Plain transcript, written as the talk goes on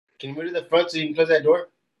Can you move to the front so you can close that door?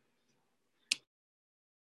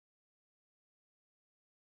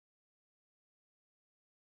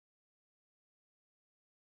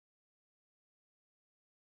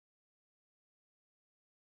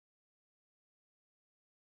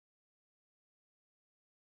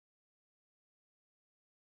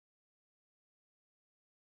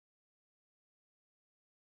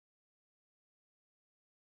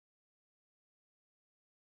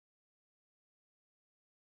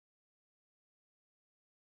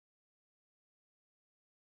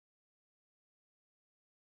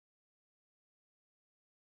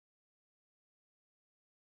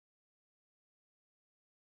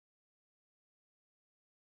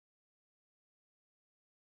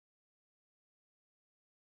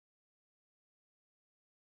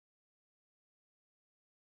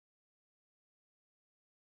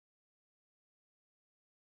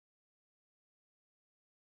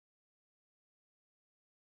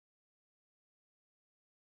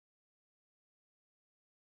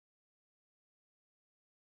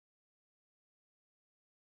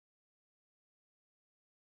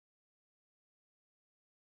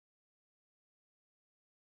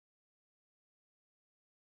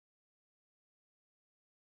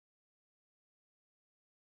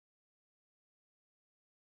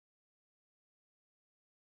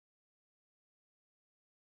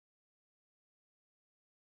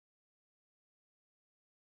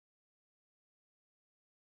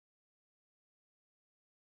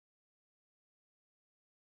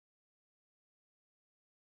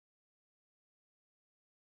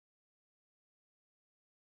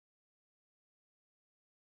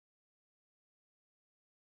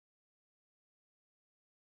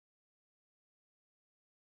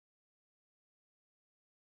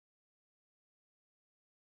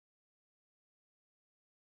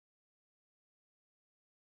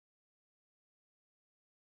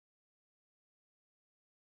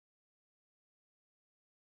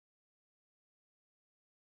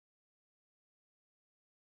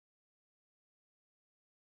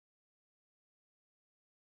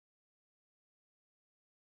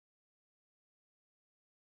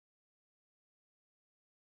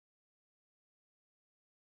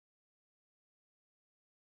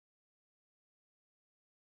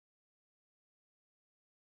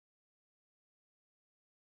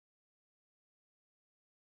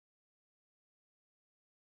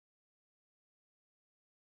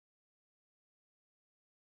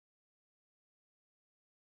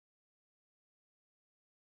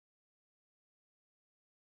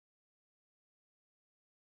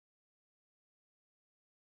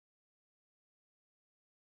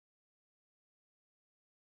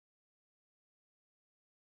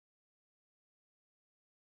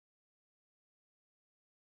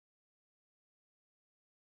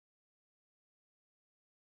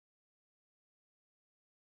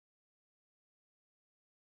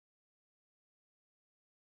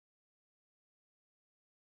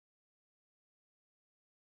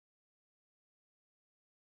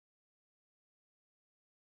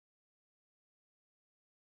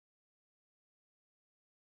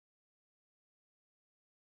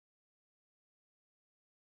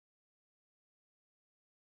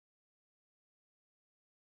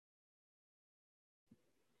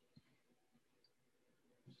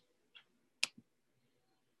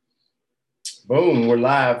 Boom, we're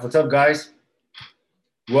live. What's up, guys?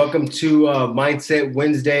 Welcome to Mindset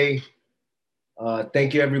Wednesday.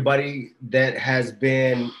 Thank you, everybody that has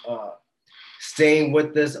been staying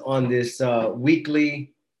with us on this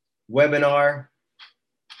weekly webinar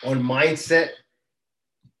on mindset.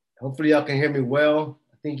 Hopefully, y'all can hear me well.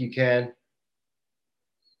 I think you can.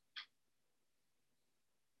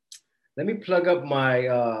 Let me plug up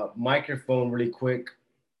my microphone really quick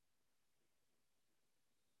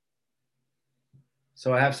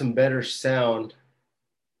so I have some better sound.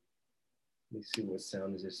 Let me see, what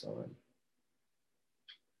sound is this on?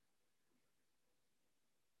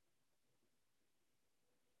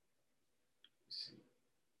 Let's see.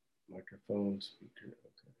 Microphone, speaker,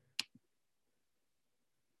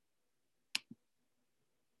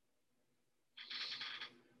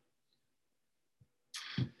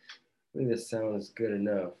 okay. I think this sound is good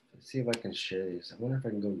enough. Let's see if I can share this. I wonder if I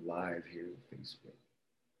can go live here with Facebook.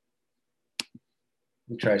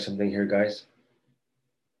 Let me try something here, guys.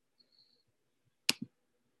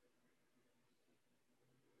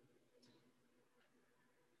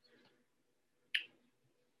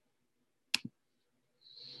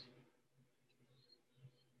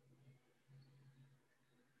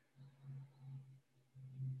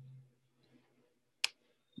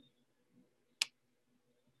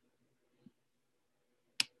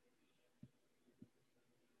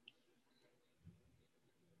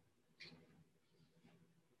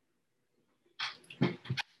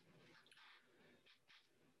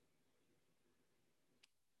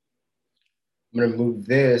 I'm going to move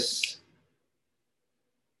this.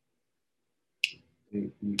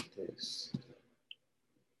 Move this.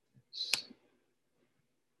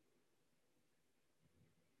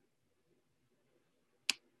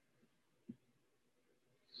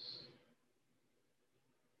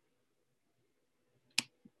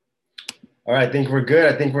 All right, I think we're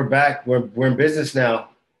good. I think we're back. We're in business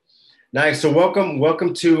now. Nice. So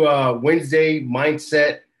welcome to Wednesday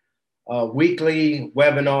Mindset weekly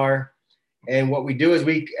webinar. And what we do is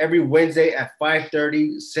every Wednesday at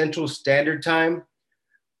 5:30 Central Standard Time.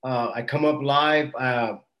 I come up live.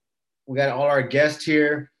 We got all our guests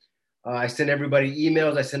here. I send everybody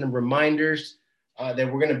emails. I send them reminders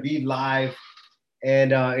that we're going to be live.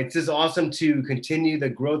 And it's just awesome to continue the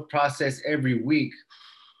growth process every week.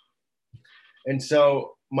 And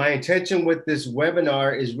so my intention with this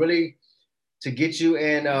webinar is really to get you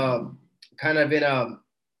in kind of in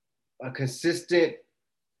a consistent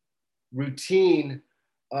routine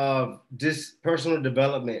of this personal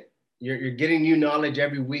development. You're getting new knowledge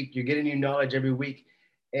every week. You're getting new knowledge every week.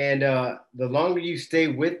 And the longer you stay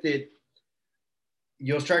with it,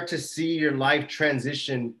 you'll start to see your life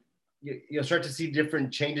transition. You'll start to see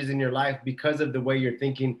different changes in your life because of the way you're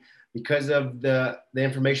thinking, because of the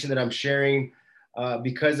information that I'm sharing,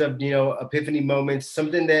 because of, epiphany moments,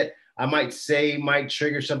 something that I might say might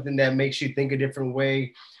trigger something that makes you think a different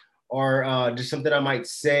way, or just something I might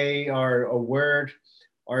say, or a word,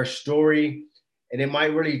 or a story, and it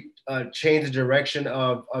might really change the direction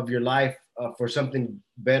of your life for something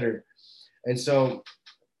better. And so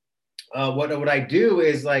what I do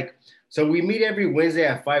is so we meet every Wednesday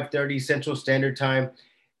at 5:30 Central Standard Time.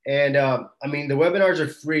 And I mean, the webinars are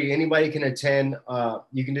free. Anybody can attend.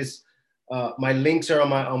 You can just, my links are on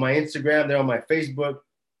my Instagram. They're on my Facebook.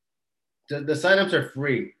 The signups are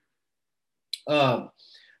free.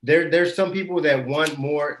 There's some people that want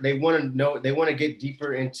more. They want to know. They want to get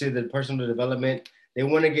deeper into the personal development. They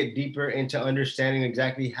want to get deeper into understanding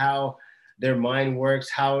exactly how their mind works,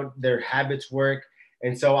 how their habits work.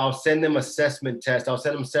 And so I'll send them assessment tests. I'll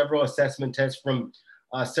send them several assessment tests from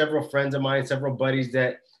several friends of mine, several buddies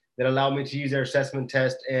that allow me to use their assessment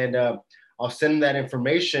test. And I'll send them that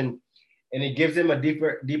information, and it gives them a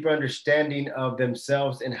deeper understanding of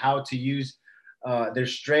themselves and how to use their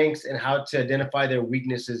strengths and how to identify their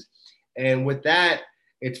weaknesses. And with that,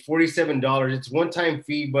 it's $47. It's one-time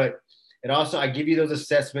fee, but it also, I give you those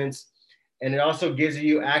assessments, and it also gives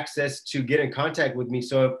you access to get in contact with me.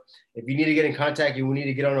 So if you need to get in contact and we need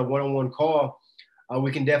to get on a one-on-one call,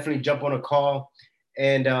 we can definitely jump on a call,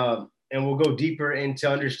 and we'll go deeper into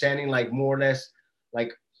understanding, like, more or less,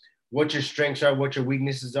 like, what your strengths are, what your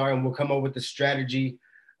weaknesses are, and we'll come up with a strategy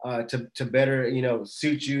to better,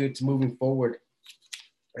 suit you to moving forward.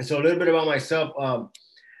 And so a little bit about myself.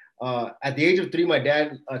 At the age of 3, my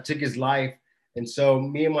dad took his life. And so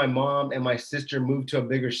me and my mom and my sister moved to a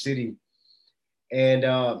bigger city. And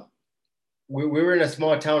we were in a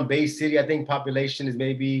small town, Bay City. I think population is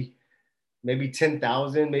maybe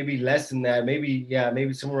 10,000, maybe less than that.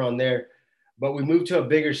 Maybe somewhere around there. But we moved to a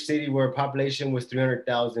bigger city where population was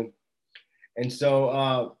 300,000. And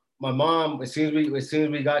so my mom, as soon as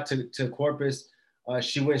we got to Corpus,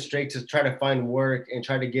 she went straight to try to find work and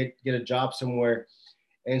try to get a job somewhere.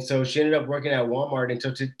 And so she ended up working at Walmart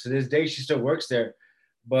until to this day she still works there.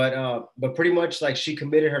 But pretty much, like, she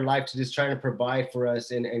committed her life to just trying to provide for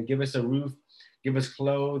us and give us a roof, give us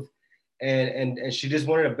clothes, and she just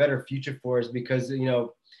wanted a better future for us because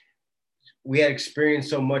we had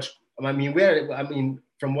experienced so much. I mean,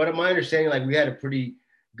 from what my understanding, like, we had a pretty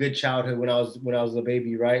good childhood when I was a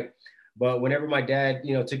baby, right? But whenever my dad,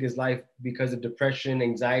 took his life because of depression,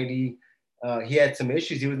 anxiety, he had some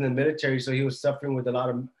issues. He was in the military, so he was suffering with a lot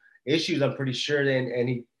of issues, I'm pretty sure, and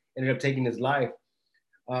he ended up taking his life.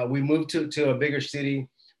 We moved to a bigger city.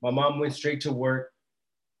 My mom went straight to work,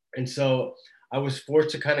 and so I was forced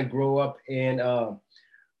to kind of grow up in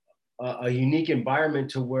a unique environment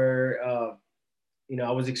to where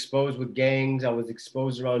I was exposed with gangs. I was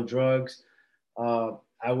exposed around drugs.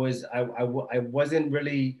 I wasn't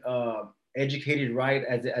really educated right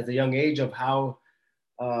as a young age of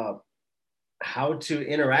uh, how to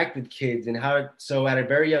interact with kids and so at a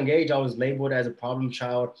very young age, I was labeled as a problem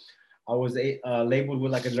child. I was labeled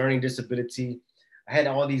with, like, a learning disability. I had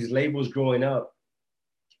all these labels growing up.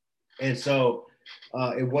 And so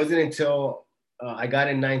it wasn't until I got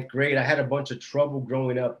in ninth grade, I had a bunch of trouble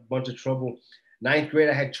growing up, a bunch of trouble. Ninth grade,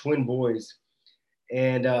 I had twin boys,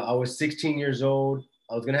 and I was 16 years old.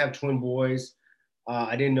 I was gonna have twin boys.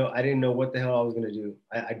 I didn't know what the hell I was gonna do.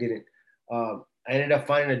 I didn't. I ended up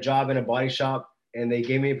finding a job in a body shop, and they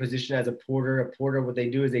gave me a position as a porter. A porter, what they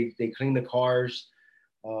do is they clean the cars.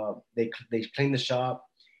 They cleaned the shop.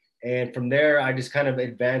 And from there, I just kind of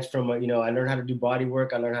advanced from, I learned how to do body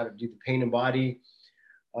work. I learned how to do the paint and body.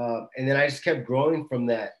 And then I just kept growing from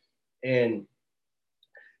that. And,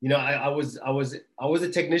 I was a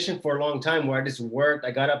technician for a long time where I just worked.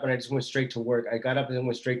 I got up and I just went straight to work. I got up and then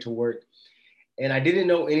went straight to work. And I didn't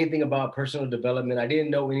know anything about personal development. I didn't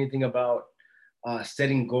know anything about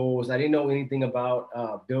setting goals. I didn't know anything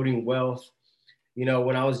about building wealth.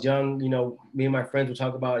 When I was young, me and my friends would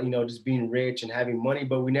talk about, just being rich and having money,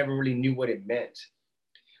 but we never really knew what it meant.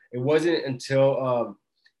 It wasn't until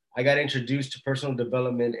I got introduced to personal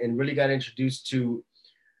development and really got introduced to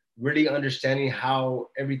really understanding how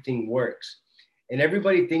everything works. And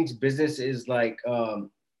everybody thinks business is like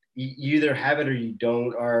you either have it or you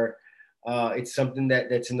don't, or it's something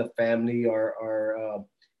that's in the family, or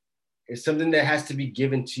it's something that has to be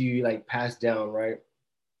given to you, like passed down, right?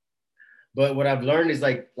 But what I've learned is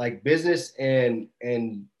like business and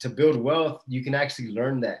to build wealth, you can actually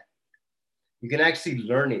learn that. You can actually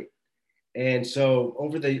learn it. And so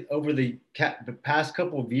over the past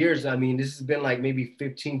couple of years, I mean, this has been like maybe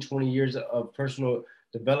 15, 20 years of personal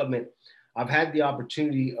development. I've had the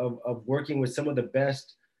opportunity of working with some of the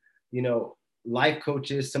best, life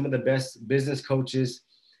coaches, some of the best business coaches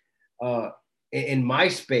in my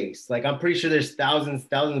space. Like, I'm pretty sure there's thousands,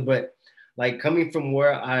 but like coming from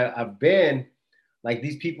where I've been, like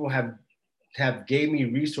these people have gave me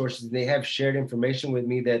resources. They have shared information with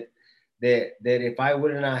me that if I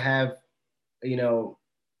would not have, you know,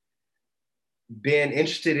 been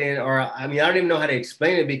interested in, or I mean, I don't even know how to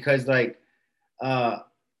explain it, because like uh,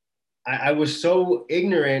 I was so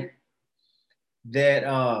ignorant that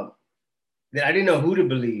that I didn't know who to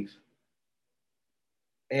believe,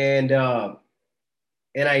 and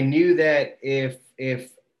and I knew that if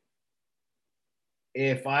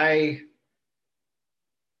I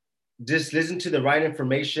just listen to the right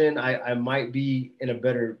information, I might be in a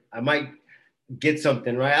better, I might get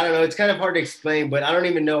something right. I don't know. It's kind of hard to explain, but I don't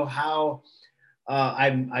even know how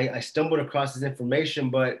I stumbled across this information.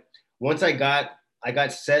 But once I got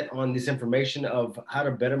set on this information of how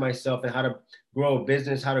to better myself and how to grow a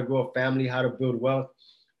business, how to grow a family, how to build wealth.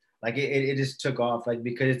 Like it just took off, like,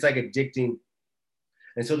 because it's like addicting.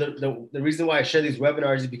 And so the reason why I share these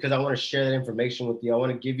webinars is because I want to share that information with you. I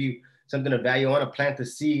want to give you something of value. I want to plant the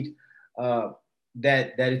seed uh,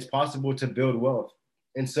 that it's possible to build wealth.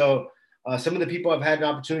 And so some of the people I've had an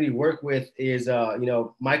opportunity to work with is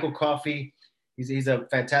Michael Coffey. He's a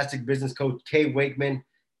fantastic business coach. Kay Wakeman,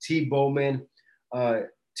 T. Bowman,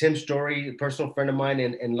 Tim Story, a personal friend of mine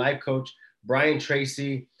and life coach. Brian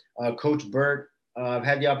Tracy, Coach Burt. I've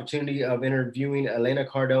had the opportunity of interviewing Elena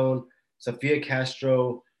Cardone, Sophia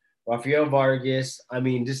Castro, Rafael Vargas. I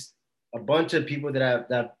mean, just a bunch of people that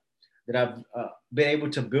I've been able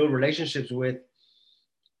to build relationships with.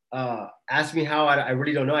 Ask me how, I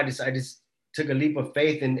really don't know. I just took a leap of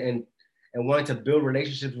faith and wanted to build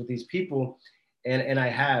relationships with these people, and I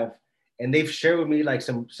have, and they've shared with me like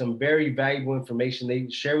some very valuable information. They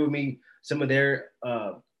share with me some of their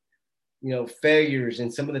failures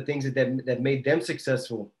and some of the things that made them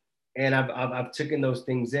successful, and I've taken those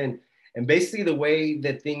things in. And basically, the way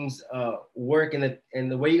that things work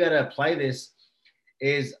and the way you got to apply this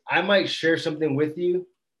is, I might share something with you,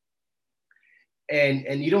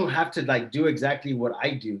 and you don't have to like do exactly what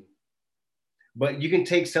I do, but you can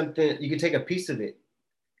take a piece of it.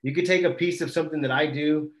 You could take a piece of something that I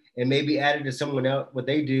do and maybe add it to someone else, what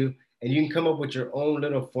they do, and you can come up with your own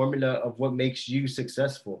little formula of what makes you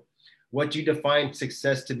successful, what you define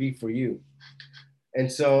success to be for you.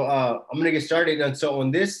 And so I'm going to get started. And so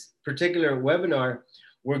on this particular webinar,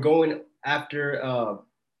 we're going after,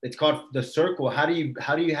 it's called the circle. How do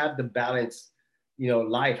you have the balance,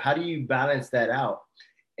 life? How do you balance that out?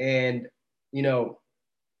 And, you know,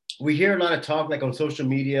 we hear a lot of talk like on social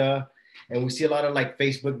media, and we see a lot of like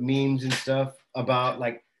Facebook memes and stuff about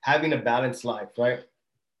like having a balanced life, right?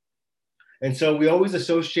 And so we always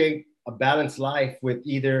associate a balanced life with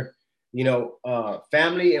either,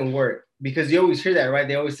 family and work, because you always hear that, right?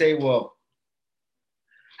 They always say, well,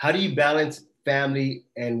 how do you balance family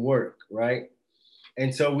and work, right?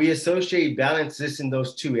 And so we associate balance just in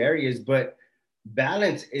those two areas, but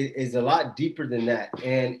balance is a lot deeper than that.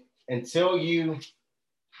 And until you,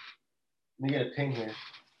 let me get a pen here.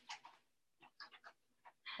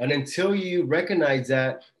 And until you recognize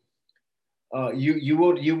that, you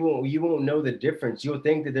won't know the difference. You'll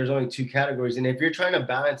think that there's only two categories, and if you're trying to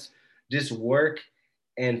balance just work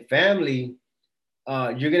and family,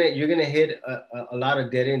 you're gonna hit a lot of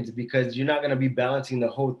dead ends, because you're not gonna be balancing the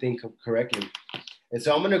whole thing correctly. And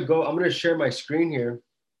so I'm gonna share my screen here.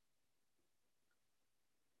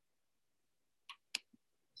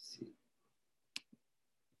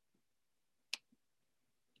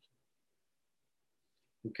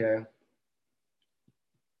 Okay.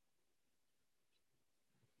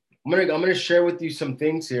 I'm gonna share with you some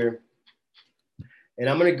things here, and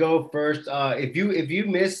I'm gonna go first. If you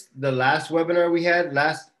missed the last webinar we had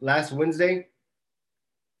last Wednesday,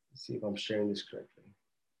 let's see if I'm sharing this correctly.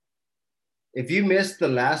 If you missed the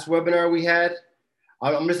last webinar we had,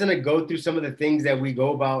 I'm just gonna go through some of the things that we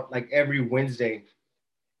go about like every Wednesday,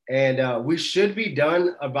 and we should be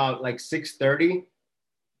done about like 6:30.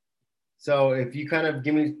 So if you kind of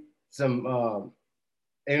give me some,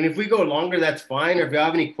 and if we go longer, that's fine. Or if you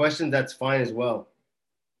have any questions, that's fine as well.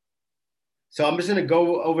 So I'm just gonna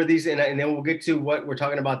go over these, and then we'll get to what we're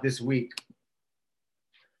talking about this week.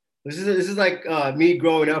 This is like me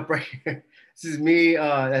growing up right here. This is me.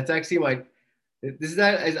 That's actually my. This is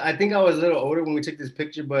not. I think I was a little older when we took this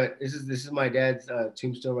picture, but this is my dad's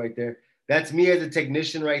tombstone right there. That's me as a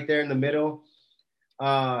technician right there in the middle.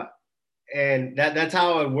 Uh, and that's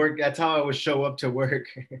how I would work. That's how I would show up to work.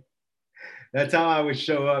 That's how I would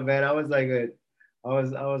show up, man. I was like I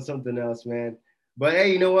was something else, man. But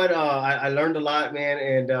hey, you know what? I learned a lot, man,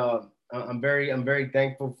 and I'm very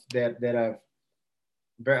thankful I'm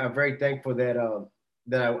very thankful that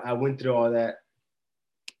I went through all that.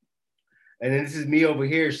 And then this is me over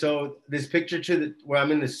here. So this picture where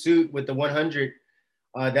I'm in the suit with the 100,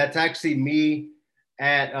 that's actually me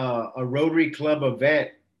at a Rotary Club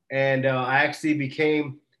event, and I actually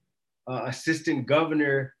became assistant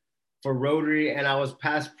governor for Rotary, and I was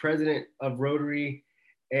past president of Rotary,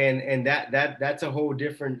 and that's a whole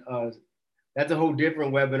different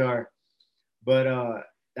webinar. But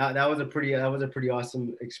that was a pretty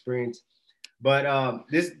awesome experience. But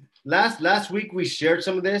this last week we shared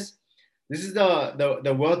some of this. This is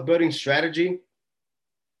the wealth building strategy.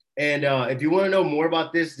 And if you want to know more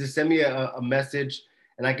about this, just send me a message,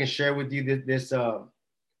 and I can share with you this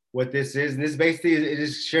what this is. And this basically it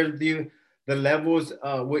just shares with you the levels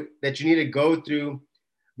that you need to go through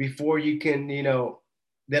before you can,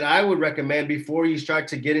 that I would recommend before you start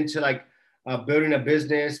to get into like building a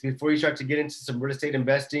business, before you start to get into some real estate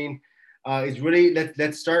investing. Is really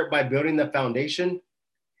let's start by building the foundation.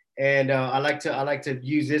 And I like to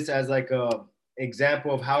use this as like a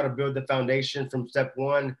example of how to build the foundation from step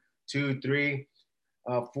 1, 2, 3,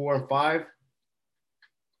 4, and 5.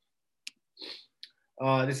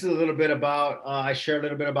 This is a little bit about, I share a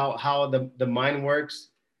little bit about how the mind works.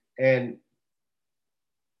 And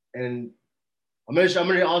I'm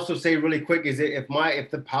gonna also say really quick is if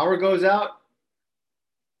the power goes out,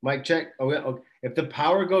 mic check. Okay. If the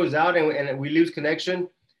power goes out and we lose connection,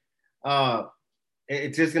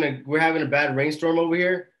 it's just we're having a bad rainstorm over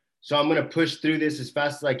here. So I'm gonna push through this as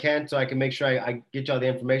fast as I can so I can make sure I get y'all the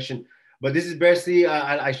information. But this is basically,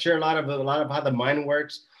 I share a lot of how the mind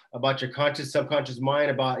works, about your conscious, subconscious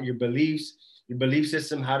mind, about your beliefs, your belief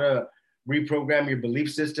system, how to reprogram your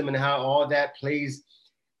belief system, and how all that plays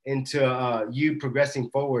into you progressing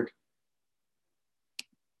forward.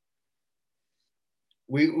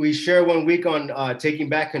 We share 1 week on taking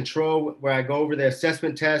back control, where I go over the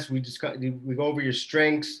assessment test. We go over your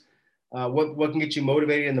strengths, what can get you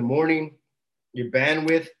motivated in the morning, your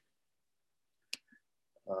bandwidth.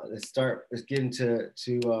 Let's get into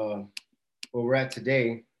where we're at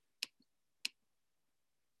today.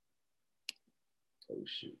 Oh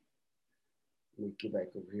shoot! Let me get back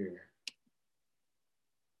over here.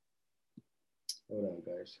 Hold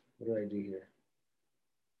on, guys. What do I do here?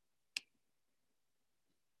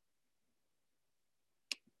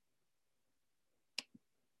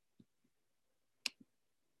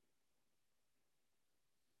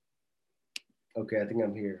 Okay, I think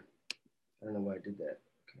I'm here. I don't know why I did that.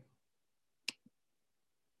 Okay.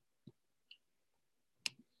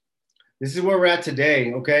 This is where we're at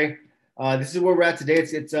today. Okay, this is where we're at today.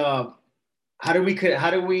 It's how do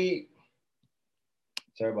we?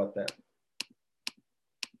 Sorry about that.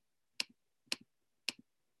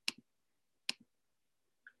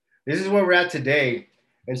 This is where we're at today,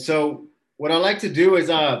 and so what I like to do is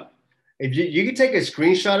if you can take a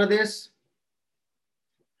screenshot of this.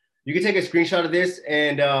 You can take a screenshot of this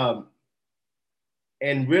and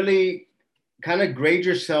really kind of grade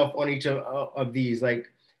yourself on each of these.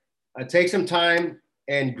 Like, take some time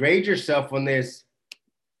and grade yourself on this.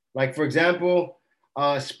 Like, for example,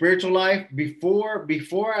 spiritual life.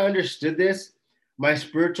 Before I understood this, my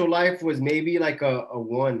spiritual life was maybe like a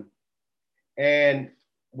 1. And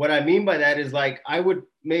what I mean by that is, like, I would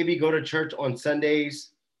maybe go to church on Sundays,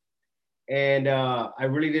 and I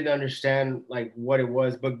really didn't understand like what it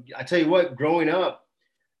was. But I tell you what,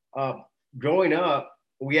 uh, growing up,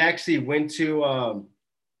 we actually went to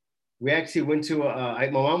my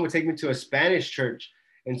mom would take me to a Spanish church,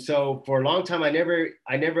 And so for a long time, I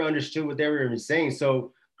never understood what they were even saying.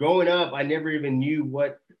 So growing up, I never even knew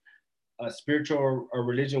what a spiritual or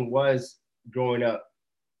religion was growing up.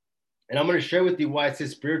 And I'm going to share with you why it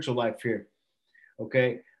says spiritual life here.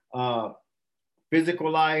 Okay. Uh,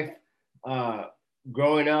 Physical life, uh,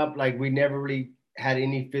 growing up, like we never really had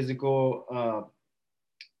any physical,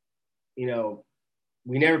 you know,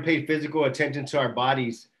 we never paid physical attention to our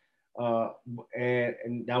bodies. Uh,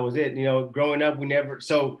 and that was it. Growing up, we never,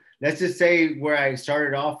 so let's just say where I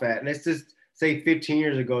started off at, let's just say 15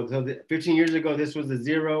 years ago. So 15 years ago, this was a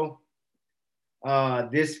zero.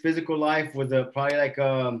 This physical life was probably like,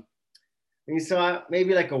 and so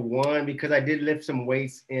maybe like a one because I did lift some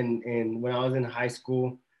weights in when I was in high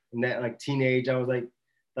school and that like teenage. I was like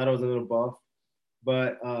thought I was a little buff,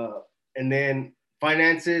 but and then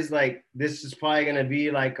finances like this is probably gonna be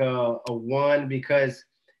like a one because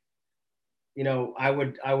I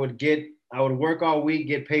would work all week,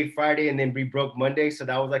 get paid Friday, and then be broke Monday. So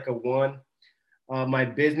that was like a one. My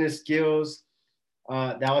business skills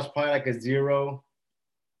that was probably like a zero.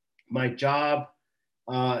 My job.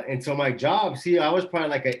 And so my job, see, I was probably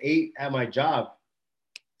like an eight at my job.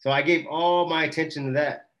 So I gave all my attention to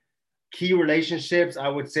that. Key relationships, I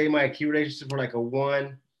would say my key relationships were like a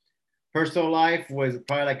one. Personal life was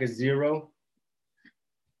probably like a zero.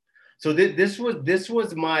 So this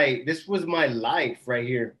was my life right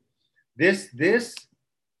here. This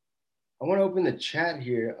I want to open the chat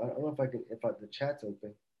here. I don't know if the chat's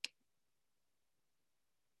open.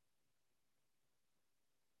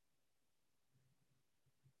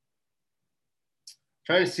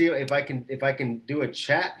 Trying to see if I can do a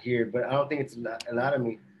chat here, but I don't think it's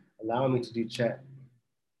allowing me to do chat.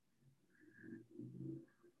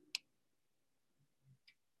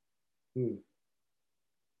 Hmm.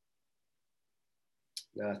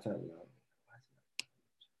 No, it's not allowed.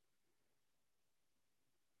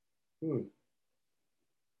 Hmm.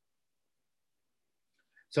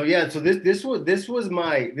 So yeah, so this was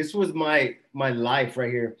my life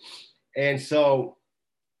right here, and so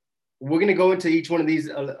we're gonna go into each one of these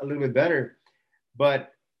a little bit better,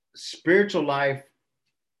 but spiritual life.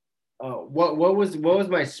 What was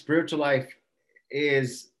my spiritual life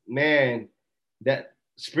is, man, that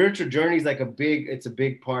spiritual journey is like it's a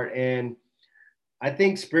big part, and I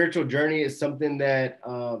think spiritual journey is something that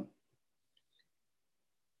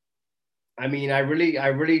I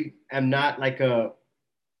really am not like a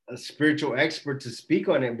spiritual expert to speak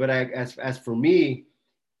on it, but as for me,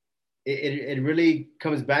 it really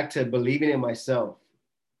comes back to believing in myself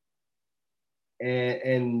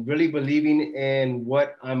and really believing in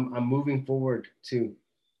what I'm moving forward to,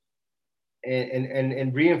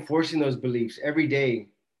 and reinforcing those beliefs every day,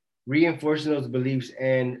 reinforcing those beliefs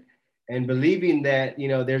and believing that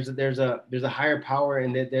there's a higher power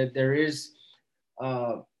and that there is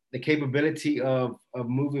uh, the capability of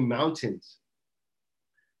moving mountains.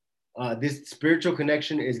 This spiritual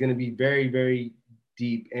connection is going to be very, very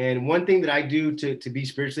deep. And one thing that I do to be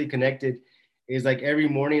spiritually connected is like every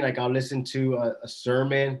morning, like I'll listen to a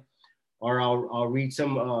sermon or I'll read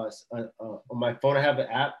some on my phone. I have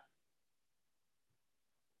the app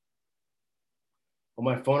on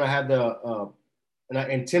my phone. I have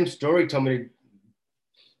and Tim Story told me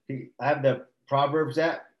I have the Proverbs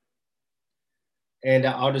app, and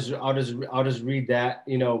I'll just read that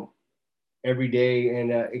every day,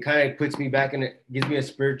 and it kind of puts me back and it gives me a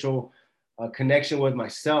spiritual connection with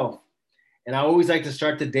myself. And I always like to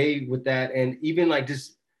start the day with that, and even like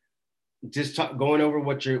going over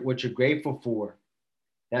what you're grateful for.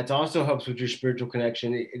 That also helps with your spiritual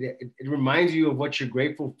connection. It reminds you of what you're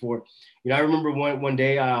grateful for. I remember one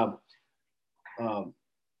day um,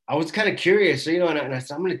 I was kind of curious, and I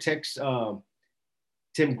said I'm going to text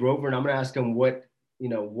Tim Grover and I'm going to ask him what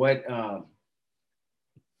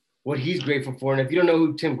he's grateful for. And if you don't know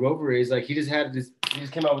who Tim Grover is, like he just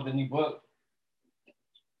came out with a new book.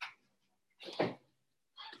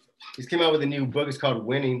 He's came out with a new book. It's called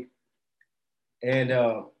Winning, and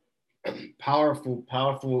powerful,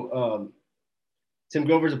 powerful. Tim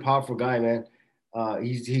Grover's a powerful guy, man.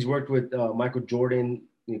 He's worked with Michael Jordan,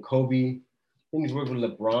 Kobe. I think he's worked with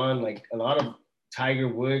LeBron, like a lot of Tiger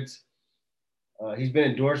Woods. He's been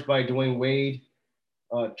endorsed by Dwayne Wade,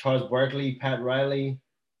 Charles Barkley, Pat Riley.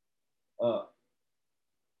 Uh,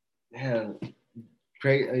 man,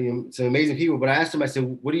 great, some amazing people. But I asked him, I said,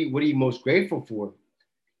 what are you most grateful for?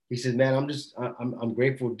 He said, man, I'm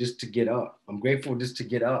grateful just to get up. I'm grateful just to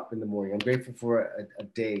get up in the morning. I'm grateful for a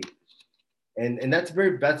day. And that's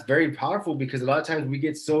very powerful because a lot of times we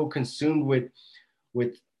get so consumed with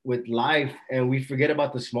with life and we forget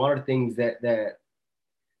about the smaller things that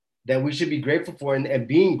we should be grateful for. And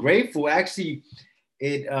being grateful actually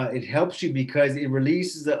it helps you because it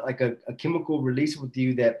releases a chemical release with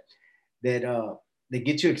you that that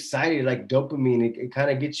gets you excited, like dopamine. It kind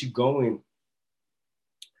of gets you going.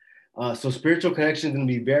 So spiritual connection is going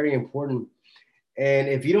to be very important. And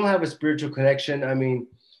if you don't have a spiritual connection, I mean,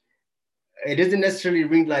 it doesn't necessarily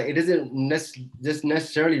read like it doesn't just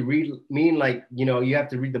necessarily read mean like, you know, you have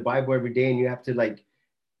to read the Bible every day and you have to like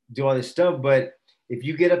do all this stuff. But if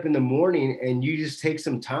you get up in the morning and you just take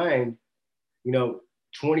some time, you know,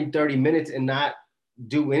 20-30 minutes and not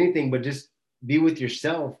do anything but just be with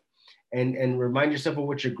yourself and remind yourself of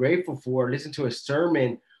what you're grateful for, listen to a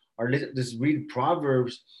sermon, or just read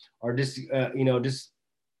Proverbs, or just you know, just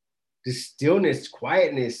stillness,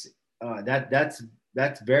 quietness,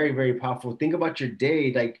 that's very, very powerful. Think about your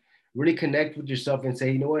day, like really connect with yourself and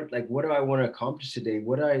say, you know what, like what do I want to accomplish today?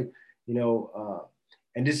 What do I, you know,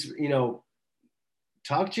 and just, you know,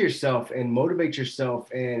 talk to yourself and motivate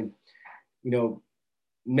yourself, and, you know,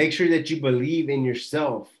 make sure that you believe in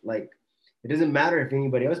yourself. Like it doesn't matter if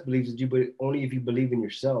anybody else believes in you, but only if you believe in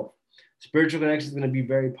yourself. Spiritual connection is going to be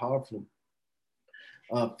very powerful.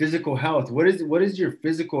 Physical health. What does your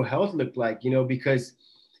physical health look like? You know, because,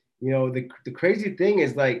 you know, the crazy thing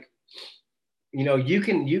is like, you know, you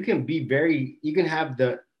can be very, you can have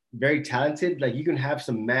the very talented, like you can have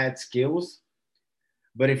some mad skills,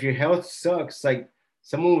 but if your health sucks, like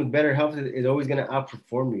someone with better health is always going to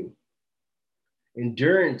outperform you.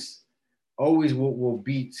 Endurance always will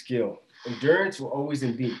beat skill. Endurance will always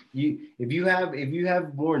beat you. If you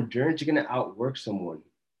have more endurance, you're going to outwork someone.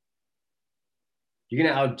 You're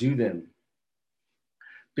going to outdo them.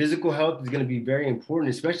 Physical health is going to be very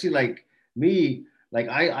important, especially like me. Like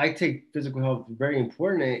I take physical health very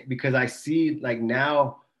important because I see like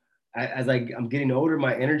now, as I'm getting older,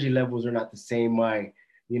 my energy levels are not the same. My,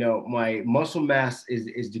 you know, my muscle mass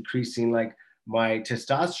is decreasing. Like my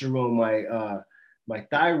testosterone, my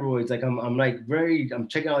thyroids, like I'm like I'm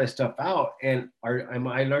checking all this stuff out. And am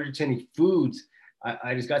I allergic to any foods?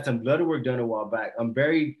 I just got some blood work done a while back.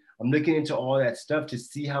 I'm looking into all that stuff to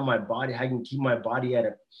see how I can keep my body at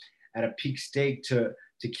a peak state to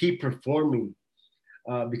keep performing.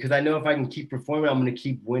 Because I know if I can keep performing, I'm going to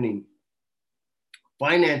keep winning.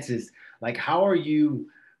 Finances, like how are you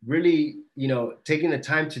really, you know, taking the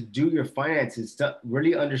time to do your finances,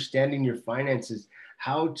 really understanding your finances,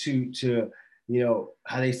 how to, you know,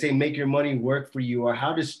 how they say make your money work for you, or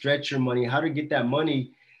how to stretch your money, how to get that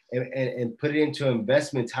money and put it into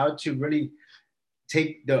investments, how to really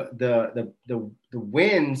take the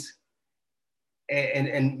wins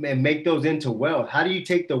and make those into wealth. How do you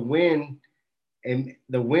take the wins and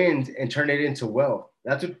turn it into wealth?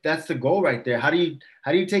 That's the goal right there. How do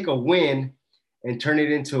you take a win and turn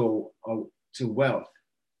it into to wealth?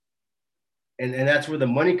 And that's where the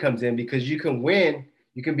money comes in, because you can win,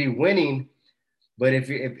 you can be winning, but if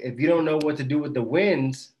you don't know what to do with the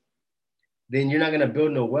wins, then you're not going to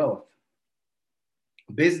build no wealth.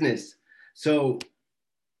 Business. So,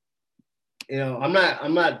 you know, I'm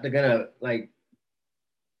not gonna like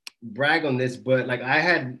brag on this, but like I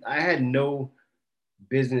had no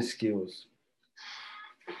business skills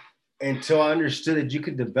until I understood that you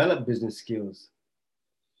could develop business skills.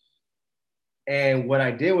 And what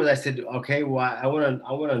I did was I said, okay, well, I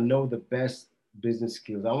want to know the best business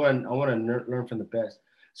skills. I want to learn from the best.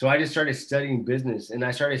 So I just started studying business, and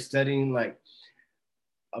I started studying like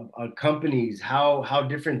companies, how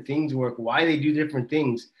different things work, why they do different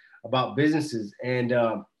things about businesses, and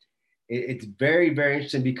it's very, very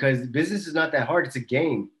interesting because business is not that hard. It's a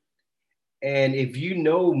game. And if you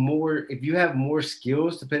know more, if you have more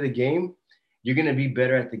skills to play the game, you're gonna be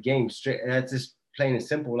better at the game. Straight, that's just plain and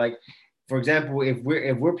simple. Like, for example, if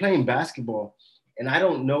we're playing basketball and I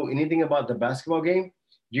don't know anything about the basketball game,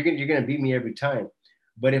 you're gonna beat me every time.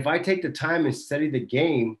 But if I take the time and study the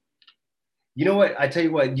game, you know what? I tell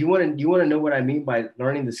you what, you wanna know what I mean by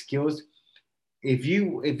learning the skills. If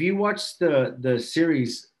you watch the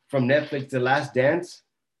series from Netflix, The Last Dance,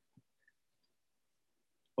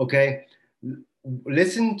 okay,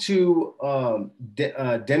 listen to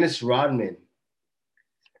Dennis Rodman.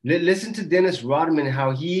 Listen to Dennis Rodman, how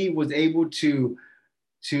he was able to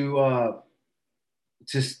to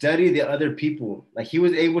study the other people. Like he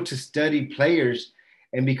was able to study players,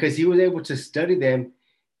 and because he was able to study them,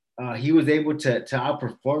 he was able to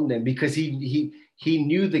outperform them because he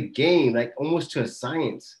knew the game like almost to a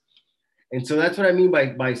science. And so that's what I mean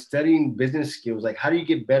by studying business skills. Like, how do you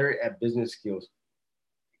get better at business skills?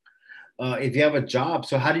 If you have a job,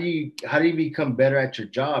 so how do you become better at your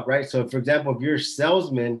job, right? So, for example, if you're a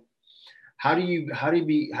salesman, how do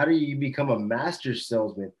you become a master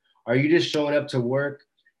salesman? Are you just showing up to work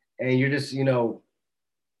and you're just, you know,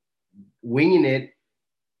 winging it,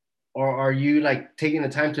 or are you like taking the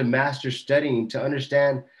time to master studying to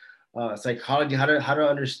understand psychology, how to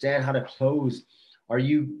understand how to close? Are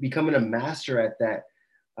you becoming a master at that?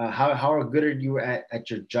 How good are you at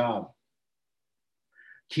your job?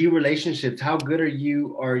 Key relationships. How good are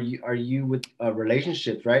you with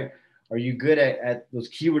relationships? Right? Are you good at those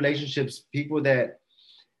key relationships? People that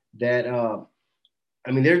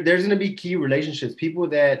I mean, there's going to be key relationships. People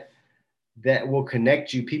that will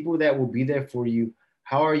connect you. People that will be there for you.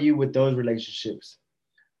 How are you with those relationships?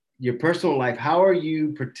 Your personal life. How are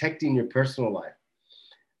you protecting your personal life?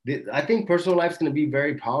 I think personal life is going to be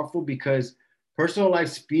very powerful because personal life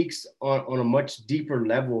speaks on a much deeper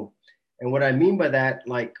level. And what I mean by that,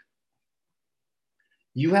 like,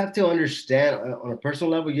 you have to understand on a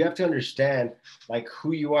personal level, you have to understand like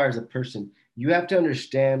who you are as a person. You have to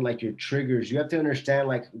understand like your triggers. You have to understand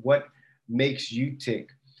like what makes you tick.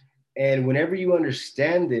 And whenever you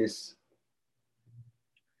understand this,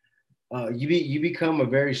 you become a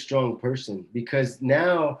very strong person because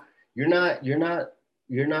now you're not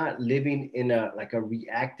living in a like a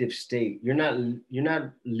reactive state. You're not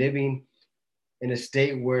living in a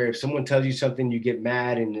state where if someone tells you something, you get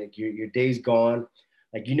mad and like your day's gone.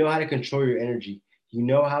 Like you know how to control your energy. You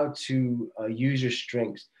know how to use your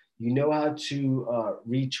strengths. You know how to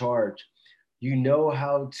recharge. You know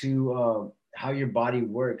how your body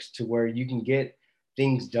works to where you can get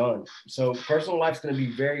things done. So personal life is going to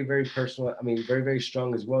be very, very personal. I mean, very, very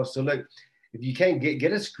strong as well. So look, if you can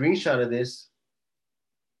get a screenshot of this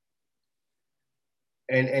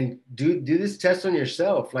and do this test on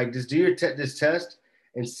yourself. Like just do this test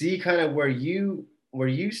and see kind of where you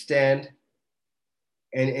stand,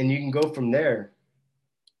 and you can go from there.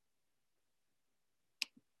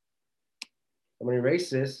 I'm gonna erase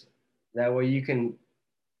this. That way you can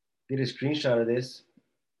get a screenshot of this,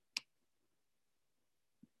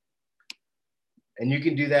 and you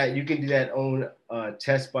can do that. You can do that own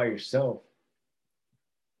test by yourself.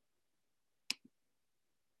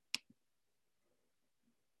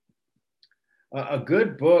 A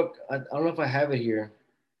good book. I don't know if I have it here.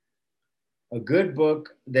 A good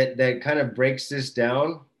book that kind of breaks this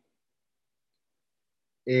down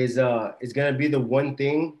is gonna be the one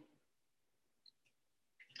thing.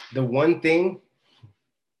 The one thing.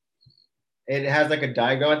 It has like a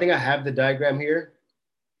diagram. I think I have the diagram here.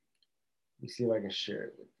 Let me see if I can share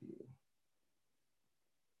it with you.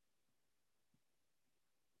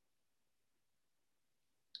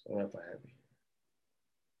 I don't know if I have it.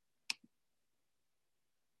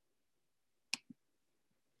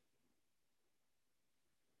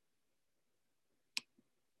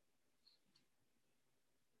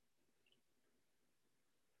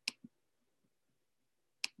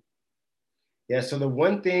 Yeah, so the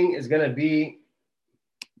one thing is going to be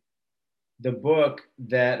the book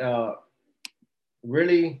that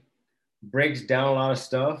really breaks down a lot of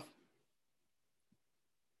stuff.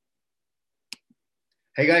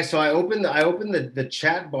 Hey guys, so I opened the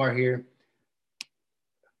chat bar here.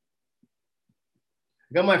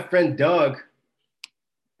 I got my friend Doug.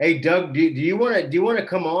 Hey Doug, do you want to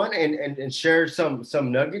come on and share some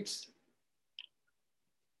nuggets?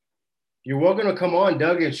 You're welcome to come on,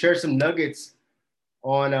 Doug, and share some nuggets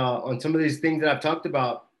on some of these things that I've talked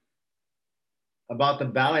about the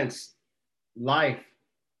balanced life.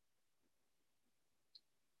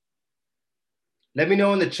 Let me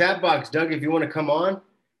know in the chat box, Doug, if you want to come on,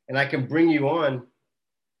 and I can bring you on,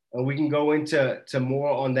 and we can go into more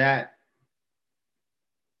on that.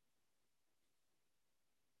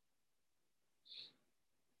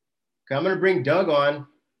 Okay, I'm gonna bring Doug on.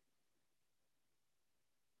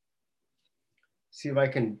 See if I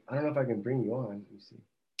can. I don't know if I can bring you on. Let me see.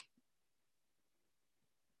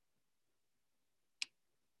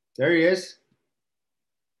 There he is.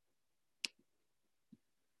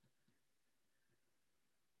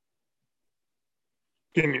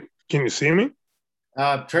 Can you see me?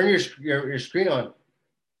 Turn your screen on.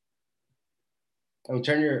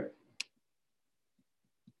 Turn your.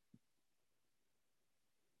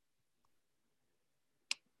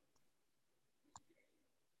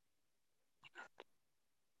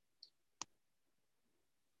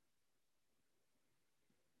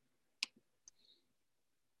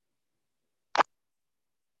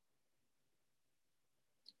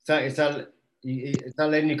 It's not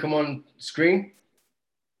letting you come on screen.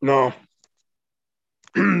 No.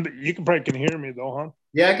 You can hear me though, huh?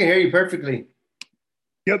 Yeah, I can hear you perfectly.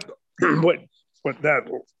 Yep. What that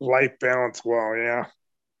life balance? Well, yeah,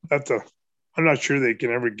 I'm not sure they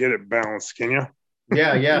can ever get it balanced. Can you?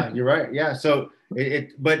 Yeah, you're right. Yeah, so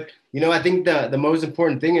but I think the most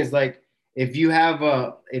important thing is like if you have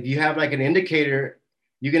like an indicator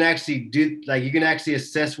you can actually do, like, you can actually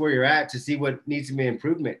assess where you're at to see what needs to be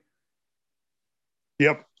improvement.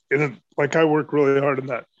 Yep. And like I work really hard on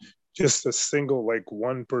that. Just a single like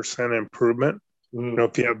 1% improvement. You know,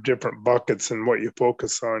 if you have different buckets and what you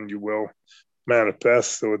focus on, you will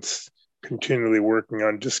manifest. So it's continually working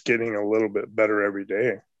on just getting a little bit better every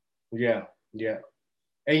day. Yeah, yeah.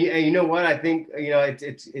 And you know what? I think, you know,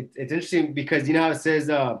 it's interesting because you know how it says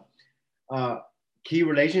key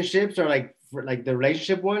relationships are like like the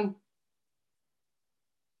relationship one.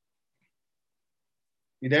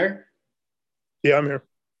 You there? Yeah, I'm here.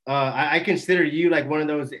 I consider you like one of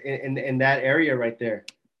those in that area right there.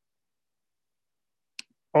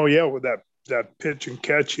 Oh yeah, with that pitch and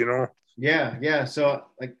catch, you know. Yeah, yeah. So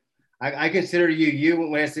like I consider you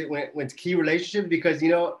when it's key relationship because you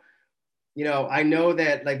know, I know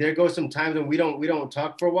that like there goes some times when we don't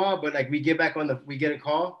talk for a while, but like we get back on we get a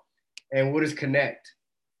call and we'll just connect.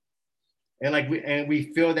 And like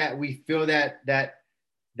we feel that that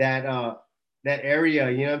area,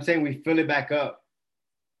 you know what I'm saying? We fill it back up.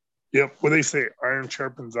 Yep. What they say, iron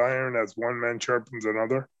sharpens iron as one man sharpens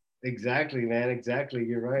another. Exactly, man. Exactly.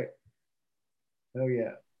 You're right. Oh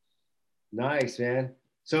yeah. Nice, man.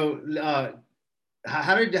 So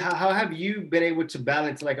how have you been able to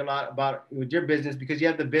balance like a lot about with your business because you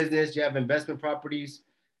have the business, you have investment properties,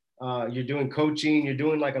 you're doing coaching, you're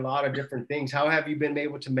doing like a lot of different things. How have you been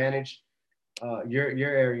able to manage your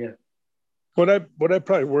area? What I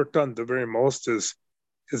probably worked on the very most is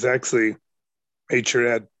actually made sure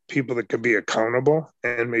I had people that could be accountable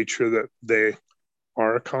and made sure that they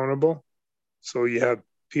are accountable. So you have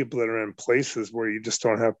people that are in places where you just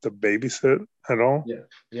don't have to babysit at all. Yeah,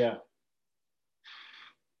 yeah,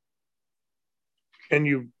 And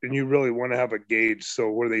you really want to have a gauge. So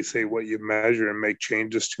where they say what you measure and make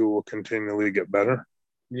changes to will continually get better.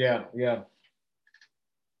 yeah, yeah.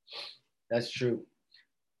 That's true.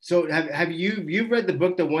 So have you've read the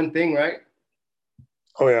book The One Thing, right?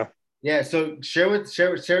 Oh yeah. Yeah. So share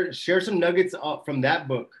some nuggets from that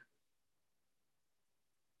book.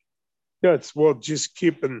 Yeah, it's well just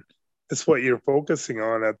keeping it's what you're focusing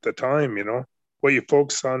on at the time, you know. What you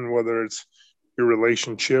focus on, whether it's your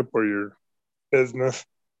relationship or your business,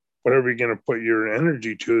 whatever you're gonna put your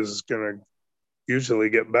energy to is gonna usually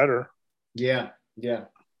get better. Yeah, yeah,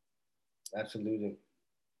 absolutely,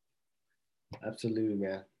 absolutely,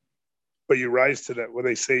 man. But you rise to that what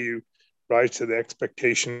they say you rise to the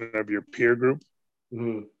expectation of your peer group.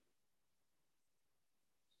 Mm-hmm.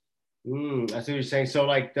 I see what you're saying. So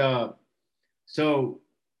like the so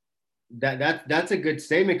that's a good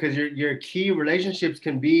statement because your key relationships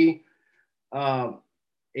can be um,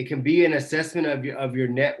 it can be an assessment of your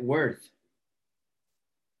net worth.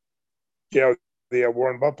 Yeah, yeah,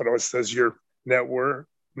 Warren Buffett always says your net worth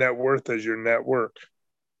is your network.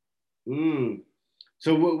 Mm.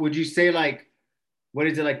 So would you say like what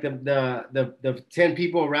is it like the 10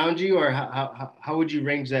 people around you or how would you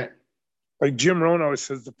range that? Like Jim Rohn always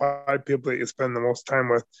says, the 5 people that you spend the most time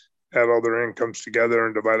with, add all their incomes together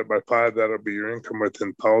and divide it by 5. That'll be your income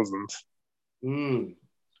within thousands. Mm.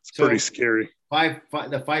 It's pretty So scary.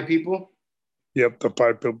 the five people. Yep,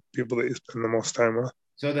 the people that you spend the most time with.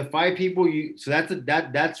 So the five people you so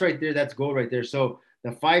that's right there. That's gold right there. So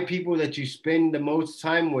the five people that you spend the most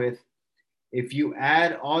time with, if you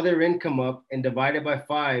add all their income up and divide it by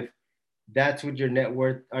five, that's what your net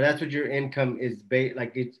worth or that's what your income is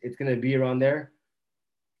like it's gonna be around there.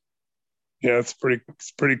 Yeah, it's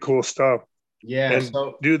pretty cool stuff. Yeah. And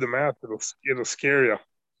So do the math; it'll scare you.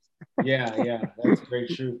 yeah, yeah, that's very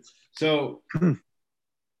true. So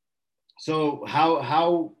so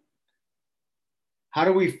how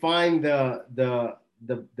do we find the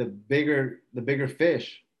bigger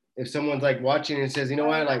fish? If someone's like watching and says, you know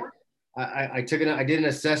what, like I did an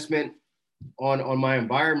assessment on my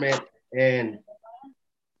environment and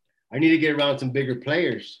I need to get around some bigger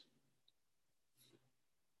players.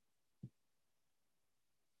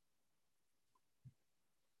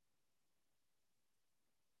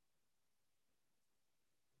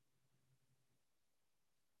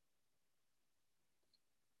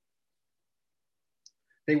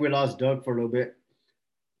 I think we lost Doug for a little bit,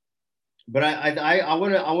 but I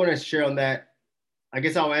want to share on that. I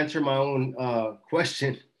guess I'll answer my own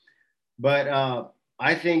question, but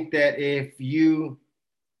I think that if you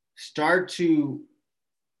start to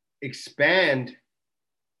expand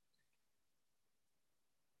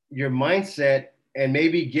your mindset and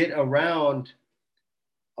maybe get around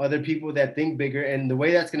other people that think bigger. And the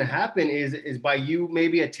way that's going to happen is by you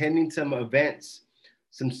maybe attending some events,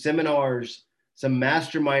 some seminars, some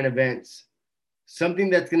mastermind events, something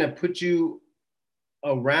that's going to put you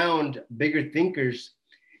around bigger thinkers.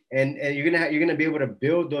 and you're gonna be able to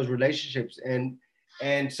build those relationships.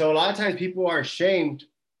 And so a lot of times people are ashamed,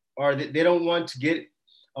 or they don't want to get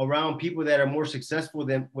around people that are more successful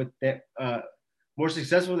than more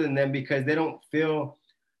successful than them, because they don't feel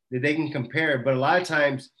that they can compare. But a lot of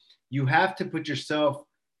times you have to put yourself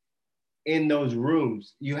in those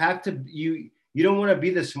rooms. You don't want to be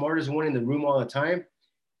the smartest one in the room all the time,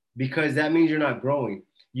 because that means you're not growing.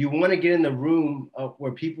 You want to get in the room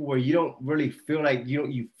where you don't really feel like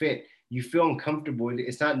you fit. You feel uncomfortable.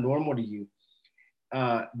 It's not normal to you.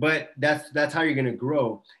 But that's how you're gonna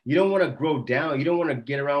grow. You don't want to grow down. You don't want to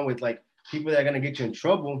get around with like people that are gonna get you in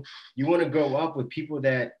trouble. You want to grow up with people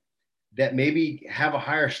that maybe have a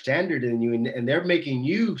higher standard than you, and they're making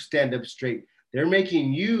you stand up straight. They're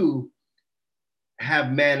making you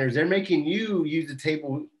have manners. They're making you use the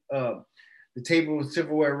table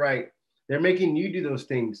silverware right. They're making you do those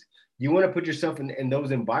things. You want to put yourself in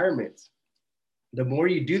those environments. The more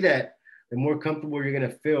you do that, the more comfortable you're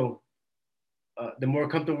gonna feel. The more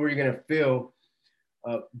comfortable you're gonna feel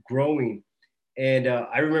growing. And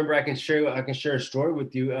I remember I can share a story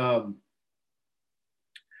with you.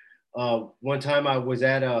 One time I was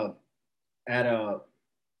at a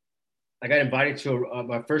I got invited to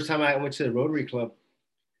my first time I went to the Rotary Club.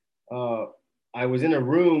 I was in a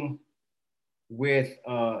room with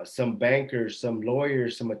some bankers, some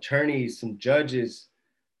lawyers, some attorneys, some judges,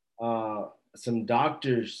 some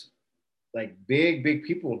doctors, like big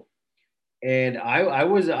people. And I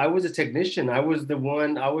was a technician. I was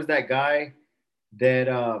that guy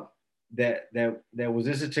that that was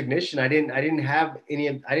just a technician. I didn't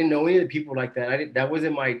know any of the people like that. That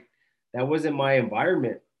wasn't my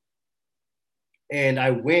environment. And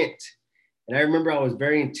I went, and I remember I was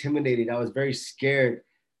very intimidated. I was very scared.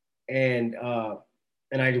 And I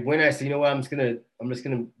went, I said, you know what, I'm just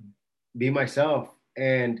gonna be myself.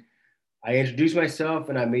 And I introduced myself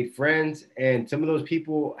and I made friends. And some of those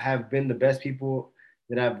people have been the best people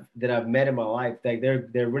that I've met in my life. Like they're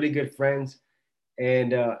really good friends,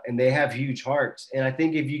 and they have huge hearts. And I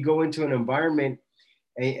think if you go into an environment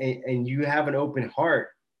and you have an open heart,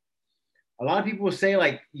 a lot of people say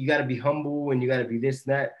like you got to be humble and you got to be this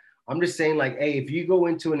and that. I'm just saying like, hey, if you go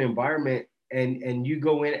into an environment and you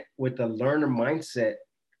go in with a learner mindset,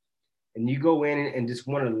 and you go in and just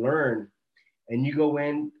want to learn, and you go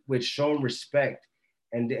in with showing respect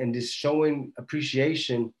and just showing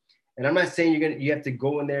appreciation. And I'm not saying you have to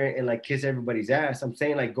go in there and like kiss everybody's ass. I'm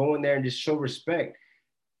saying like go in there and just show respect,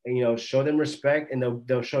 and show them respect, and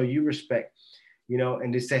they'll show you respect,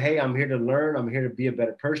 and just say, hey, I'm here to learn. I'm here to be a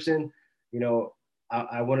better person.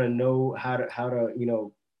 I want to know how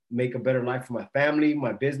to make a better life for my family,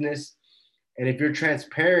 my business. And if you're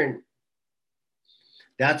transparent,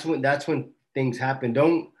 that's when things happen.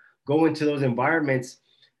 Don't go into those environments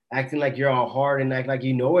acting like you're all hard and act like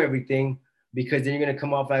you know everything, because then you're gonna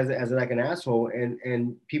come off as like an asshole,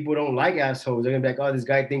 and people don't like assholes. They're gonna be like, oh, this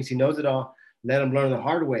guy thinks he knows it all. Let him learn the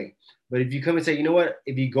hard way. But if you come and say, you know what,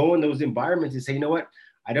 if you go in those environments and say, you know what,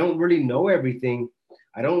 I don't really know everything.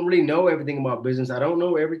 I don't really know everything about business. I don't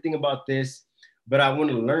know everything about this, but I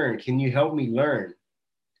want to learn. Can you help me learn?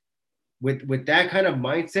 With that kind of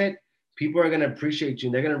mindset, people are going to appreciate you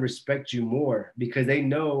and they're going to respect you more, because they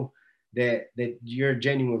know that you're a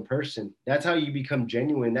genuine person. That's how you become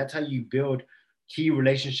genuine. That's how you build key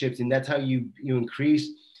relationships, and that's how you increase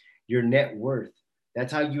your net worth.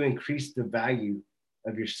 That's how you increase the value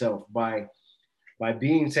of yourself by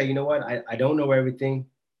being, say, you know what, I don't know everything.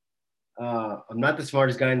 I'm not the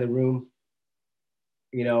smartest guy in the room,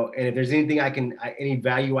 and if there's anything any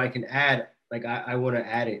value I can add, like I want to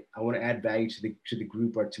add it. I want to add value to the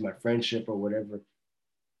group or to my friendship or whatever.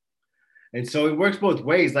 And so it works both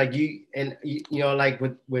ways. Like like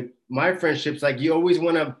with my friendships, like you always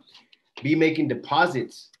want to be making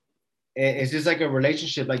deposits. And it's just like a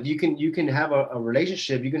relationship. Like you can have a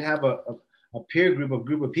relationship, you can have a peer group, a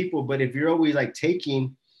group of people, but if you're always like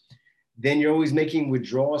taking, then you're always making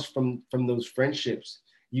withdrawals from those friendships.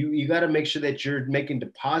 You got to make sure that you're making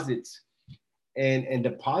deposits, and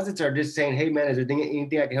deposits are just saying, hey man, is there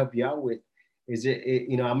anything I can help you out with? Is I'm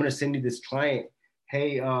going to send you this client.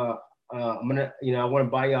 Hey, I'm gonna, I want to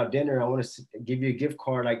buy you out dinner. I want to give you a gift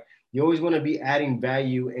card. Like you always want to be adding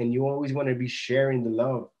value, and you always want to be sharing the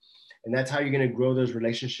love, and that's how you're going to grow those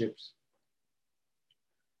relationships.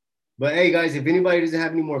 But hey guys, if anybody doesn't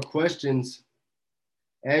have any more questions,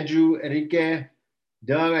 Andrew, Enrique,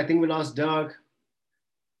 Doug, I think we lost Doug.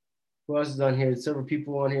 Who else is on here? There's several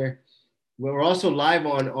people on here. We're also live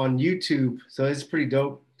on YouTube, so it's pretty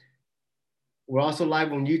dope. We're also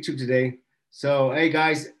live on YouTube today. So, hey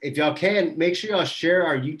guys, if y'all can, make sure y'all share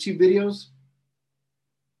our YouTube videos.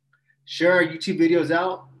 Share our YouTube videos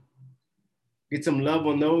out. get some love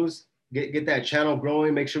on those. Get that channel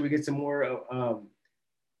growing. Make sure we get some more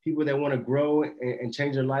people that want to grow and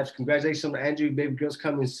change their lives. Congratulations on Andrew, baby girl's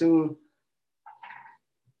coming soon.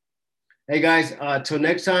 Hey guys, till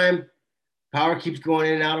next time. Power keeps going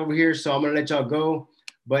in and out over here, so I'm gonna let y'all go.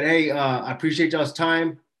 But hey, I appreciate y'all's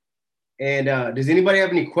time. And does anybody have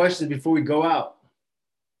any questions before we go out?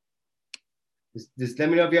 Just let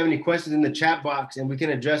me know if you have any questions in the chat box, and we can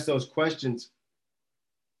address those questions.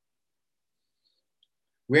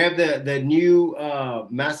 We have the new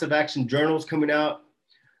Massive Action journals coming out.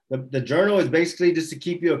 The journal is basically just to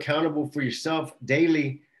keep you accountable for yourself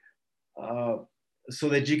daily, so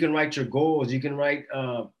that you can write your goals. You can write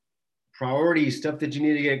priorities, stuff that you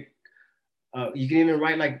need to get. You can even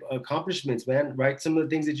write like accomplishments, man. Write some of the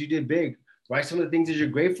things that you did big. Write some of the things that you're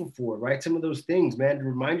grateful for. Write some of those things, man. To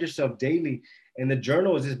remind yourself daily. And the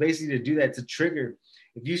journal is just basically to do that, to trigger.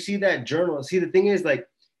 If you see that journal, see, the thing is like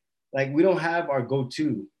we don't have our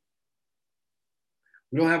go-to.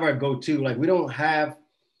 We don't have our go-to. Like we don't have,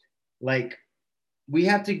 like, we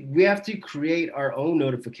have to create our own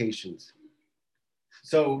notifications.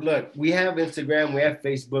 So look, we have Instagram, we have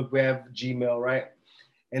Facebook, we have Gmail, right?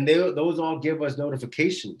 And those all give us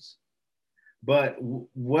notifications. But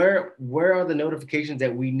where are the notifications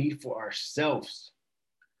that we need for ourselves?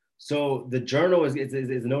 So the journal is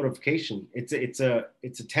a notification. It's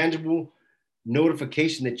a tangible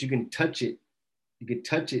notification that you can touch it. You can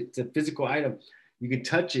touch it. It's a physical item. You can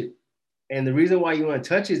touch it. And the reason why you want to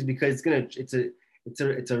touch it is because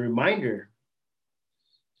it's a reminder.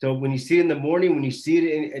 So when you see it in the morning, when you see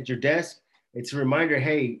it at your desk, it's a reminder,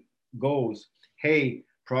 hey, goals, hey,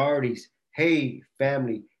 priorities, hey,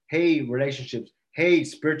 family, hey, relationships, hey,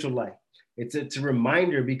 spiritual life. It's a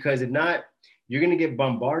reminder, because if not, you're gonna get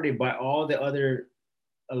bombarded by all the other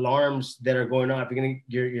alarms that are going on. If you're gonna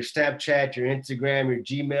your Snapchat, your Instagram, your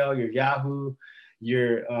Gmail, your Yahoo,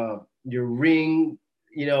 your Ring,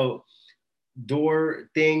 door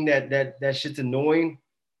thing that shit's annoying.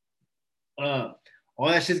 All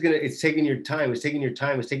that shit's it's taking your time. It's taking your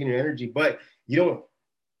time. It's taking your energy. But you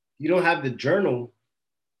don't have the journal,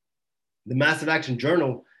 the Massive Action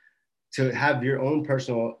journal, to have your own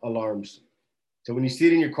personal alarms. So when you see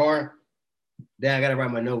it in your car, then I gotta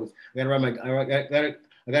write my notes. I gotta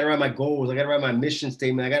write my goals. I gotta write my mission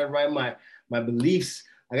statement. I gotta write my beliefs.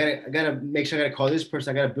 I gotta make sure I gotta call this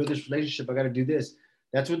person. I gotta build this relationship. I gotta do this.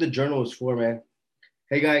 That's what the journal is for, man.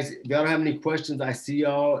 Hey guys, if y'all don't have any questions, I see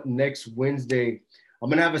y'all next Wednesday. I'm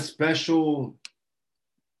gonna have a special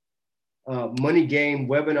money game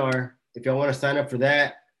webinar. If y'all want to sign up for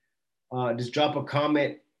that, just drop a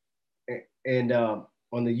comment and on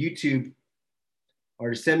the YouTube,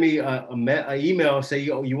 or send me an email. Say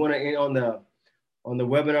you want to in on the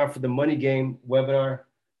webinar for the money game webinar.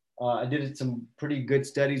 I did some pretty good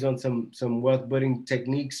studies on some wealth building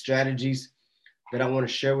techniques, strategies that I want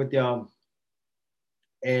to share with y'all,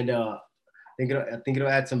 and I think it'll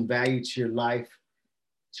add some value to your life,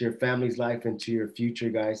 to your family's life, and to your future,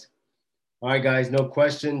 guys. All right, guys, no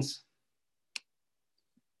questions.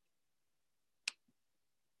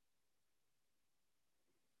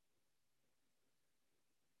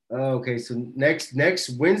 Okay, so next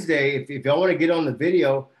Wednesday, if y'all want to get on the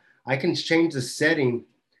video, I can change the setting.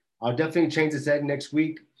 I'll definitely change the setting next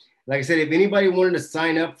week. Like I said, if anybody wanted to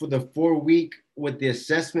sign up for the 4-week with the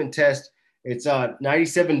assessment test, it's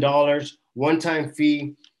 $97, one-time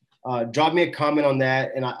fee. Drop me a comment on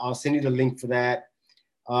that, and I'll send you the link for that.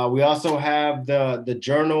 We also have the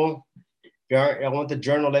journal. If I want the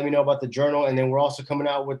journal, let me know about the journal. And then we're also coming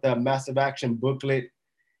out with the Massive Action booklet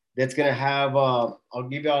that's going to have, I'll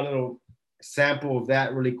give you a little sample of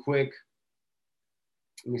that really quick.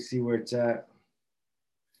 Let me see where it's at. Let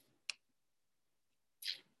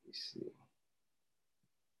me see.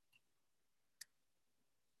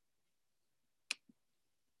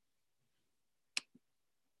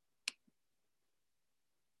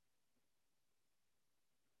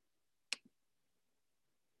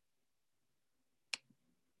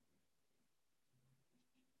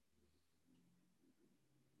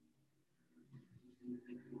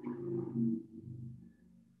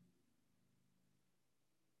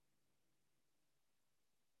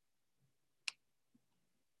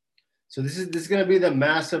 So this is going to be the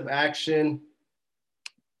Massive Action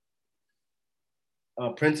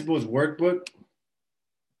Principles Workbook.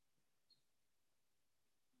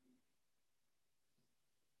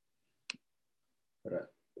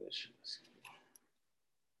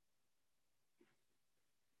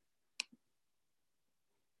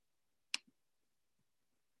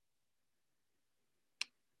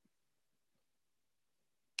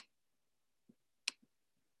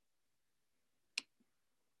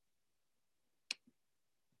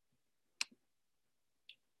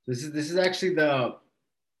 This is actually this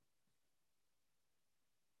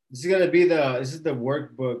is gonna be this is the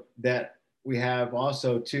workbook that we have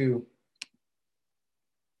also too.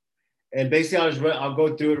 And basically, I'll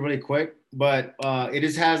go through it really quick, but it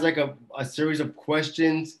just has like a series of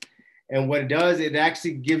questions, and what it does, it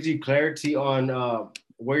actually gives you clarity on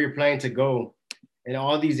where you're planning to go in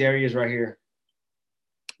all these areas right here.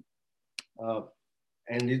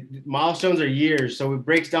 And milestones are years, so it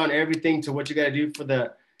breaks down everything to what you got to do for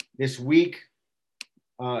this week.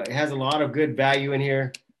 It has a lot of good value in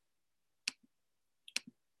here.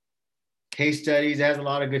 Case studies, it has a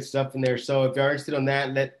lot of good stuff in there. So if you're interested on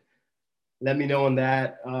that, let me know on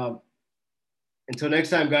that. Until next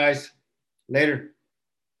time, guys. Later.